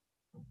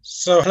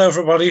So, hello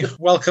everybody.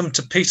 Welcome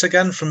to Pete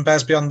again from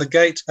Bears Beyond the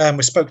Gate.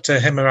 We spoke to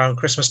him around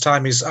Christmas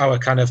time. He's our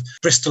kind of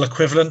Bristol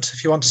equivalent,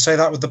 if you want to say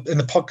that, in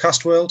the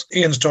podcast world.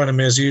 Ian's joining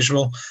me as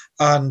usual.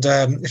 And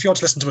if you want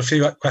to listen to a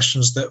few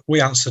questions that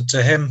we answered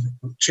to him,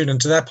 tune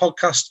into their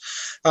podcast.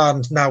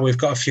 And now we've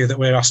got a few that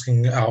we're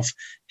asking of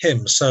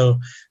him. So,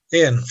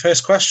 Ian,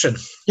 first question.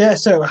 Yeah,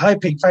 so hi,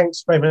 Pete.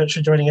 Thanks very much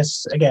for joining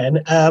us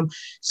again. A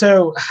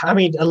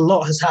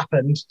lot has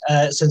happened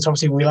since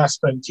obviously we last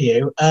spoke to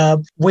you.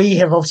 We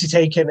have obviously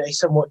taken a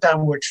somewhat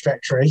downward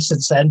trajectory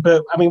since then.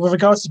 But, with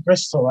regards to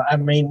Bristol,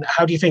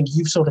 how do you think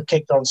you've sort of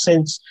kicked on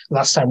since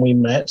last time we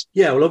met?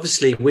 Yeah, well,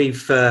 obviously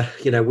we've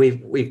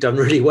done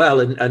really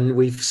well and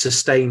we've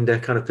sustained a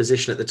kind of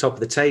position at the top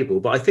of the table.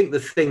 But I think the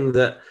thing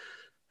that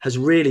has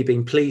really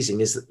been pleasing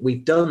is that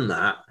we've done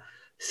that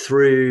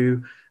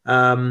through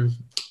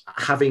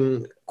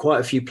having quite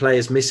a few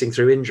players missing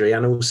through injury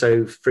and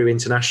also through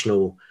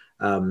international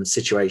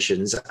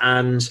situations,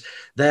 and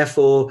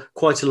therefore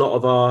quite a lot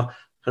of our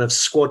kind of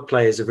squad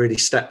players have really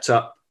stepped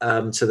up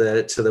to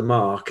the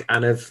mark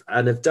and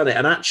have done it.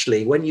 And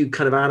actually, when you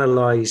kind of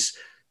analyse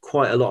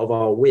quite a lot of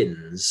our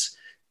wins,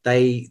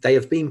 they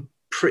have been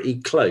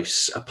pretty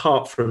close,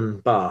 apart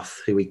from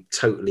Bath, who we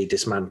totally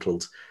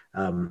dismantled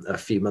a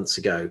few months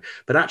ago.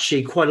 But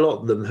actually quite a lot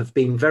of them have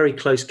been very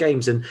close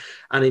games, and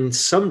in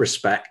some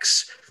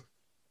respects,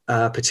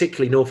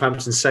 particularly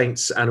Northampton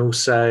Saints and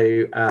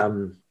also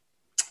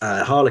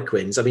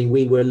Harlequins,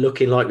 we were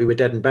looking like we were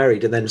dead and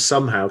buried and then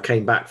somehow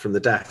came back from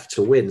the death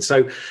to win.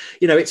 So,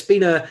 it's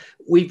been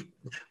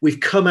we've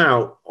come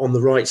out on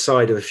the right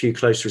side of a few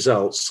close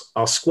results.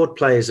 Our squad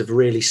players have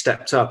really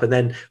stepped up, and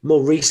then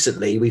more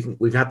recently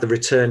we've had the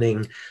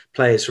returning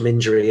players from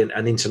injury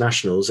and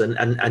internationals, and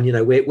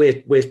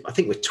we're I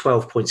think we're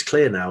 12 points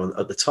clear now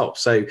at the top.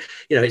 So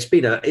it's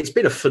been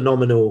a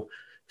phenomenal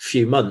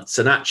few months,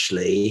 and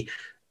actually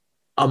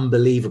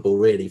unbelievable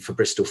really for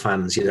Bristol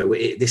fans.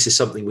 This is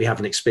something we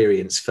haven't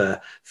experienced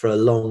for a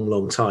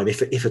long time,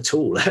 if at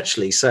all,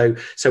 actually. So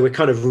we're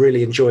kind of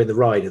really enjoying the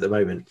ride at the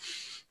moment.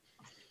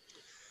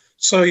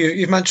 So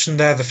you've mentioned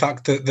there the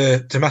fact that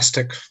the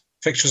domestic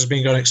fixtures have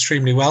been going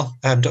extremely well.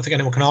 Don't think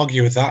anyone can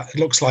argue with that. It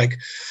looks like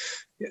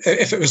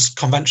if it was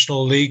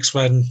conventional leagues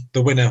when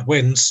the winner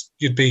wins,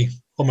 you'd be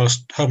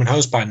almost home and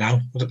hosed by now.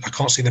 I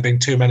can't see there being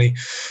too many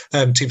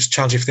teams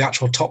challenging for the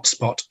actual top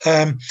spot.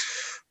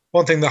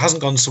 One thing that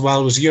hasn't gone so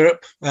well was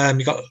Europe.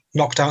 You got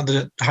knocked out in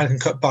the Heineken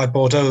Cup by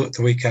Bordeaux at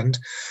the weekend.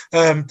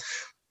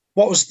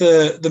 What was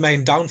the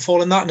main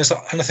downfall in that? And is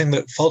that anything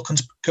that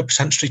Falcons could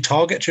potentially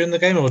target during the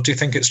game, or do you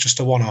think it's just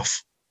a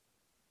one-off?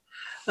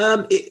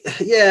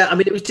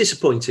 It was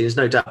disappointing. There's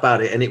no doubt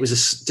about it. And it was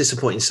a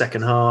disappointing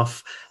second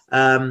half.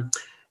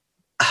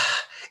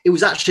 It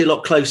was actually a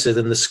lot closer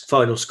than the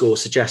final score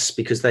suggests,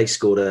 because they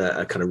scored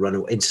a kind of run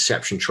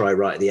interception try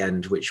right at the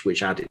end,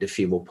 which added a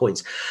few more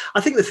points.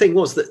 I think the thing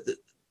was that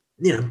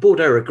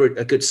Bordeaux are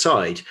a good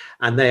side,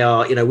 and they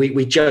are,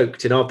 we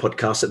joked in our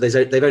podcast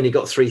that they've only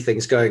got three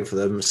things going for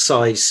them: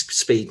 size,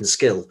 speed and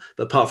skill.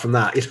 But apart from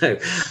that,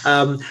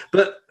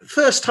 but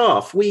first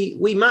half,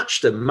 we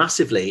matched them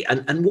massively.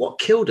 And what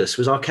killed us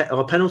was our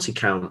penalty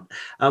count.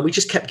 We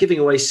just kept giving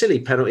away silly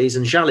penalties,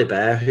 and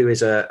Jalibert, who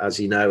is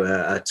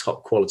a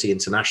top quality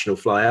international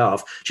fly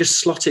half, just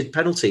slotted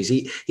penalties.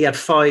 He had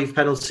 5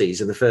 penalties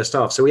in the first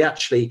half. So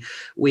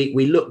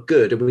we looked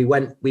good, and we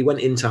went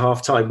into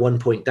half time 1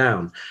 point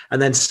down.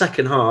 And then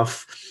second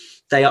half,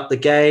 they upped the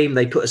game,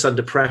 they put us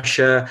under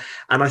pressure.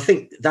 And I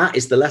think that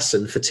is the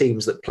lesson for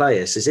teams that play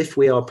us, is if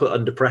we are put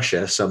under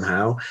pressure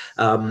somehow,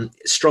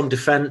 strong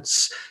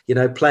defence,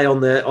 play on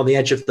the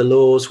edge of the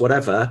laws,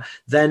 whatever,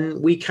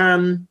 then we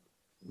can,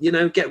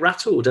 get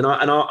rattled. And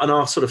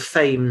our sort of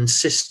famed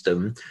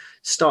system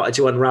started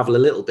to unravel a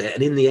little bit.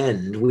 And in the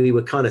end, we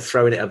were kind of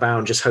throwing it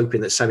about, just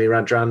hoping that Semi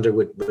Radradra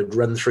would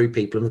run through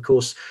people. And of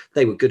course,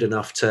 they were good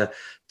enough to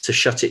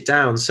shut it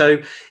down.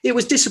 So it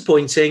was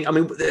disappointing.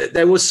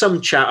 There was some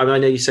chat. I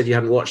know you said you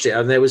hadn't watched it,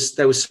 and there was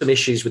some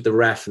issues with the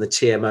ref and the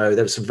TMO.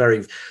 There were some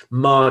very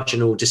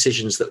marginal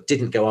decisions that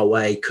didn't go our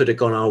way, could have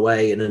gone our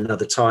way in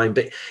another time,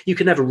 but you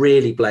can never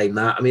really blame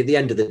that. At the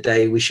end of the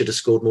day, we should have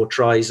scored more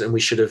tries, and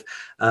we should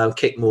have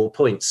kicked more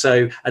points.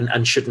 So,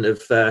 and shouldn't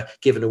have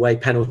given away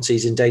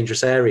penalties in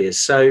dangerous areas.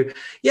 So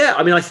yeah,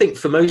 I think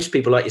for most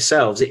people like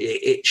yourselves,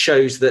 it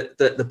shows that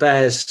the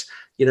Bears,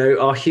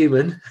 are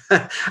human.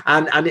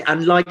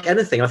 and like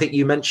anything, I think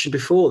you mentioned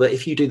before that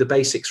if you do the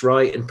basics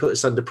right and put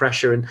us under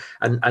pressure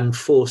and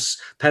force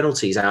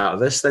penalties out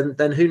of us,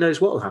 then who knows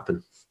what will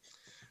happen.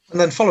 And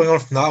then following on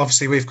from that,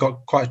 obviously we've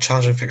got quite a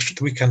challenging fixture at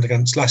the weekend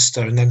against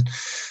Leicester, and then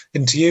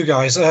into you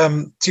guys.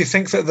 Do you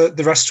think that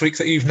the rest week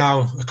that you've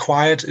now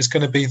acquired is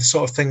going to be the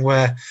sort of thing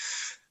where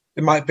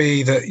it might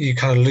be that you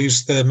kind of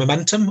lose the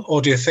momentum,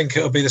 or do you think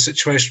it'll be the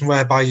situation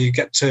whereby you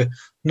get to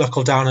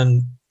knuckle down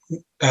and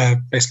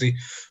basically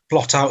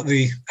blot out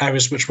the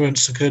areas which weren't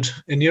so good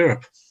in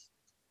Europe?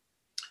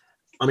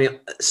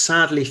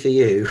 Sadly for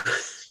you,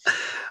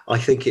 I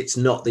think it's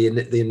not the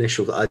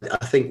initial. I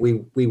think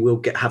we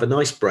will have a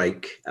nice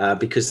break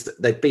because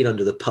they've been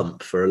under the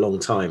pump for a long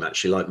time,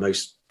 actually, like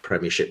most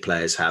Premiership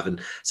players have. And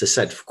as I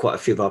said, quite a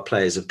few of our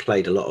players have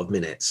played a lot of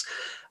minutes.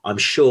 I'm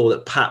sure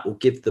that Pat will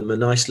give them a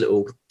nice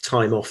little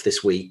time off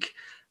this week,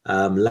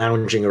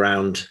 lounging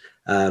around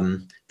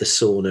the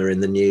sauna in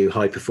the new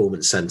high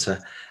performance centre.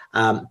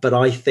 But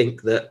I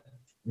think that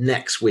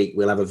next week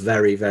we'll have a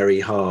very, very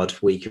hard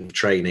week of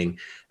training,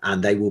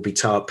 and they will be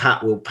tired.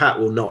 Pat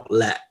will not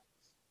let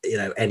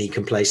any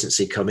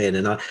complacency come in.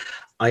 And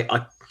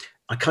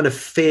I kind of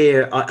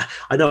fear,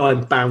 I know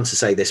I'm bound to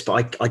say this,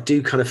 but I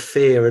do kind of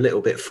fear a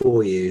little bit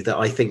for you that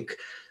I think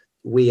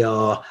we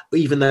are,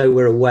 even though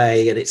we're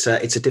away and it's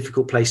a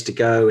difficult place to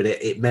go and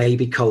it may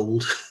be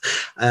cold,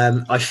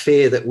 I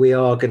fear that we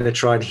are going to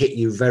try and hit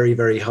you very,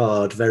 very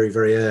hard, very,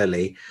 very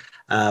early.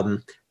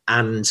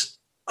 And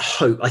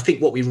I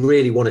think what we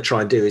really want to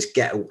try and do is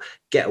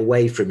get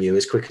away from you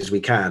as quick as we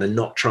can and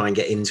not try and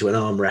get into an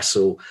arm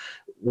wrestle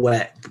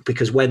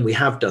because when we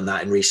have done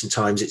that in recent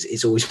times,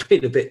 it's always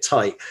been a bit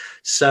tight.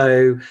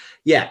 So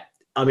yeah,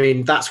 I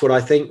mean, that's what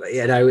I think.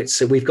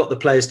 We've got the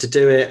players to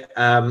do it.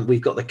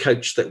 We've got the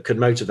coach that can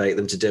motivate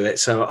them to do it.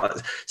 So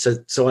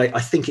I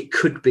think it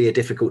could be a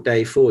difficult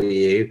day for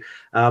you.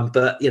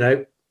 But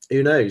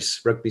who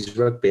knows? Rugby's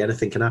rugby.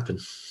 Anything can happen.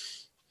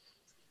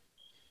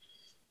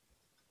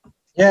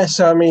 Yeah,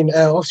 so I mean,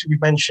 obviously we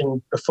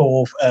mentioned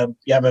before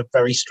you have a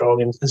very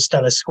strong and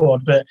stellar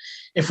squad, but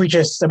if we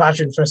just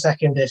imagine for a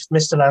second if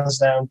Mr.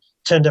 Lansdowne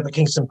turned up at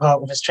Kingston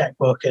Park with his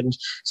checkbook and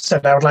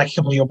said, I would like a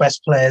couple of your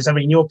best players, I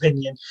mean, in your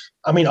opinion,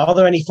 are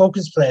there any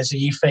Falcons players that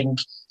you think,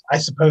 I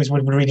suppose,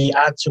 would really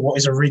add to what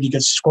is a really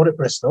good squad at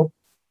Bristol?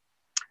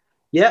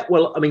 Yeah,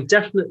 well, I mean,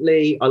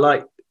 definitely I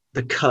like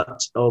the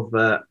cut of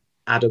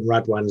Adam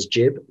Radwan's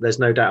jib. There's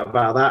no doubt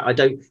about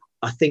that.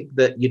 I think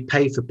that you'd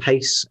pay for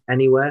pace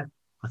anywhere.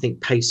 I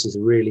think pace is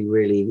really,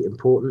 really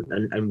important,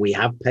 and we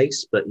have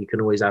pace, but you can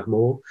always add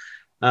more.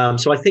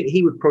 So I think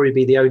he would probably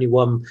be the only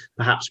one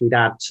perhaps we'd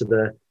add to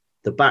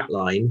the back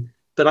line.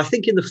 But I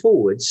think in the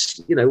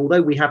forwards,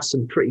 although we have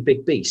some pretty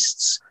big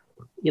beasts,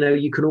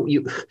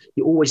 you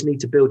always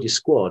need to build your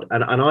squad.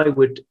 And I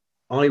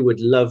would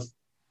love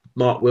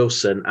Mark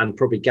Wilson and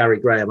probably Gary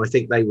Graham. I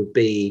think they would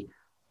be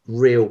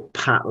real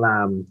Pat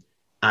Lam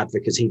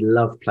advocates. He'd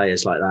love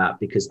players like that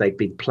because they'd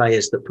be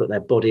players that put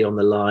their body on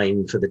the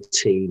line for the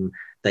team.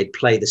 They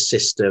play the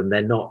system.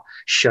 They're not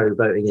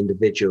showboating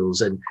individuals.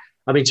 And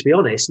I mean, to be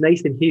honest,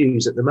 Nathan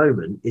Hughes at the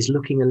moment is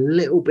looking a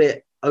little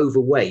bit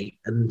overweight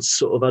and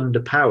sort of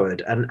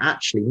underpowered. And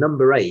actually,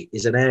 number 8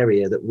 is an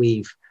area that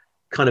we've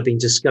kind of been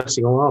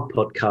discussing on our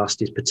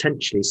podcast is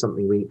potentially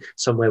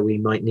somewhere we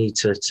might need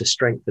to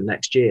strengthen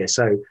next year.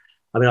 So,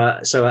 I mean,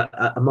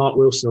 a Mark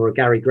Wilson or a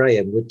Gary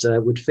Graham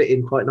would fit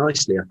in quite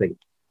nicely, I think.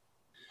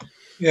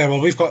 Yeah,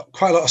 well, we've got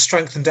quite a lot of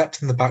strength and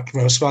depth in the back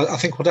row, so I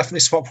think we'll definitely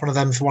swap one of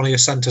them for one of your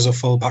centres or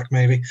full-back,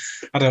 maybe.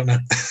 I don't know.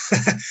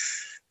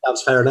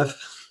 That's fair enough.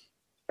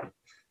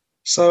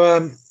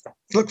 So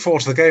look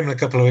forward to the game in a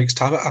couple of weeks'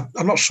 time.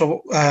 I'm not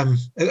sure. I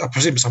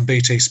presume it's on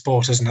BT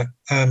Sport, isn't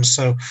it?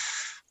 So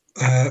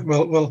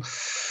we'll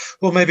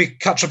maybe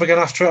catch up again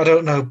after it. I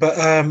don't know. But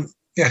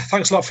yeah,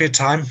 thanks a lot for your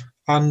time.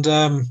 And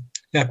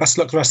best of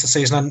luck the rest of the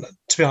season. And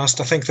to be honest,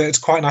 I think that it's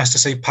quite nice to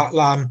see Pat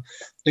Lam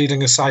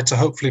leading a side to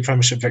hopefully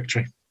Premiership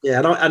victory.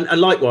 Yeah,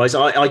 and likewise,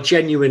 I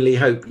genuinely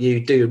hope you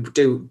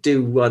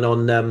do one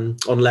on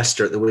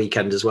Leicester at the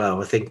weekend as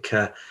well. I think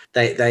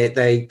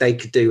they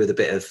could do with a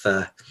bit of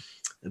a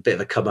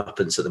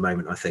comeuppance at the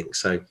moment. I think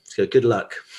so. Good luck.